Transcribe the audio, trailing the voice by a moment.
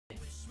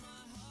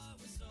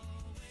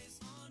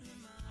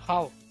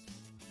How?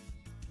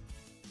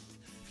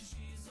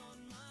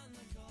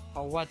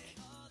 How what?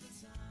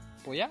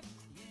 Poya?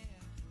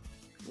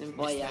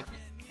 Poya.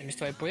 You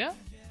missed my Poya?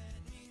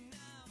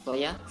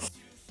 Poya?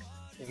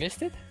 You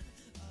missed it?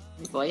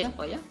 Poya?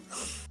 Poya?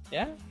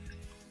 Yeah?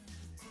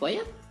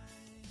 Poya?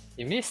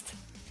 You missed?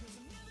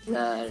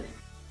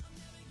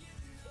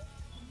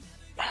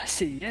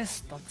 Say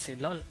yes, don't say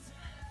lol.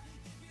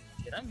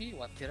 Terrami,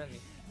 what Terrami?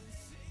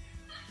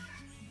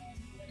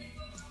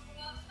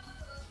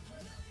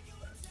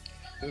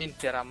 Min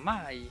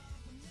Terramai.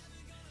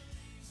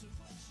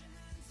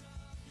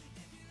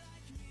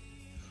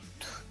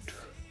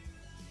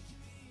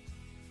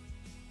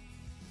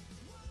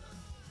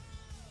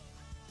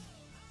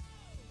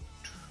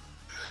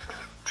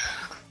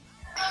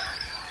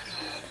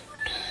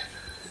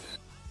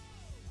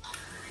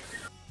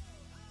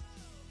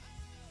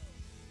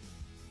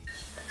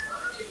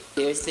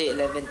 Seriously,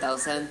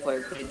 11,000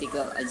 for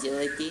critical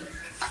agility.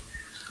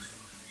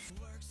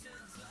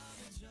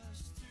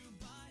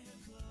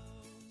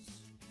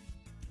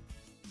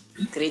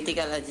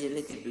 Critical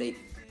agility plate.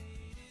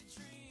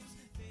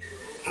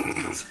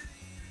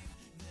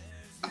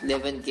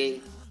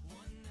 11K.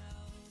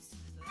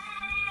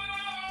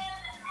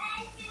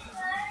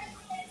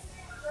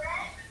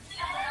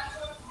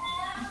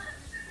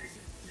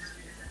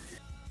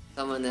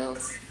 Someone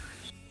else.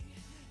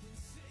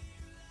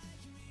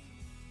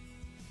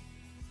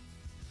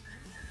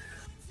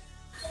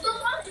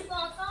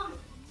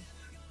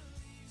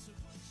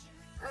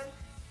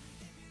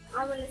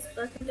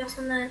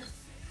 Personnage.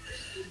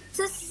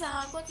 Ça sert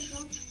à quoi, tes gens?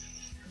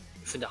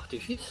 Feu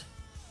d'artifice.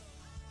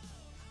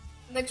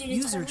 Bah, tu les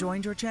User trouves.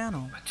 joined your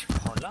channel. Bah, tu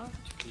prends là,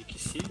 tu cliques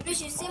ici. Mais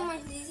je sais, moi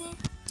je les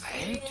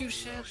ai. Hey, tu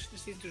cherches, tu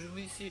essaies de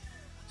jouer ici.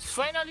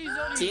 Finally,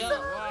 Zoli! Tiens.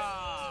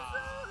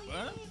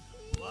 Wow!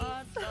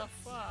 What the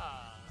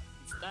fuck?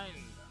 It's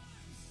time.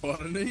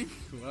 Warning?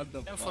 What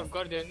the Time fuck? for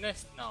Guardian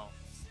Nest now.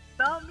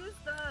 No,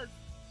 missed us.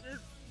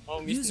 Oh,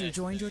 Miss User Nest.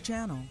 joined your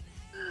channel.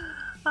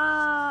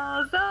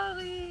 Ah,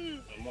 sorry.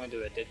 Moins de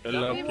la tête.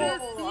 Hello. We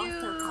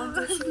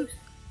Okay. missed you.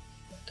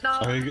 No,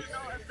 Are you-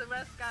 no, if the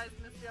rest guys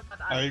missed you, but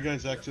Are I. you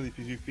guys actually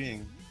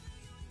PvPing?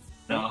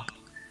 Non.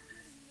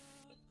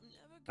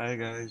 Hi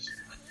guys.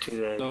 Tu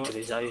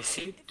les as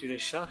ici, tu les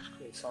cherches,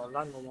 ils sont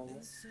là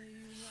normalement.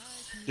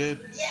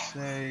 Did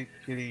say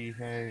kitty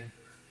hey.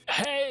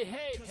 Hey,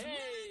 hey,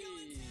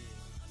 hey!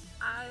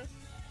 I.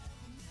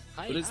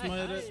 Hi, What is hi,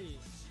 my hi.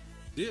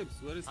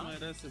 Dibs, where is my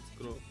reset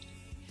scroll?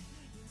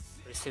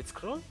 Reset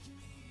scroll?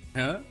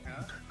 Huh?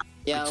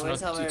 Yeah, It's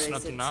where's not, our it's not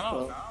reset now.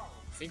 scroll?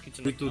 I think it's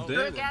To not now. today?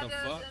 We're What the gathered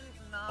fuck?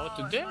 in. No,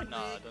 Oh, today? one No,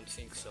 I week. don't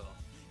think so.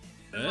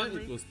 Eh,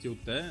 it was till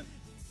 10.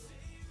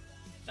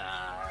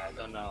 Nah,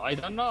 I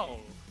don't know.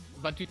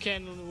 But you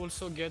can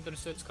also get the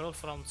reset scroll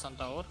from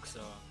Santa Orc,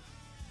 so...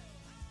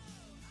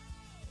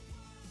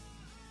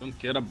 Don't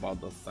care about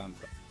the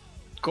Santa.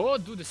 Go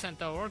do the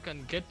Santa Orc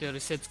and get the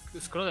reset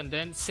scroll and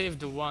then save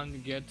the one you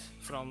get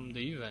from the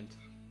event.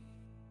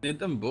 Need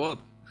them both.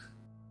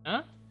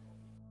 Huh?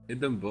 Need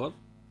them both.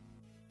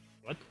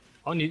 What?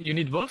 Oh, you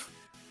need both?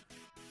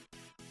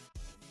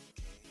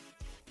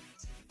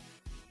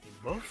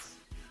 Need both?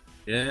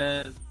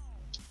 Yes.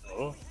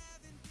 Oh.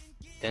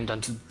 Then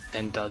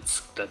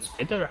that's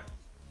better.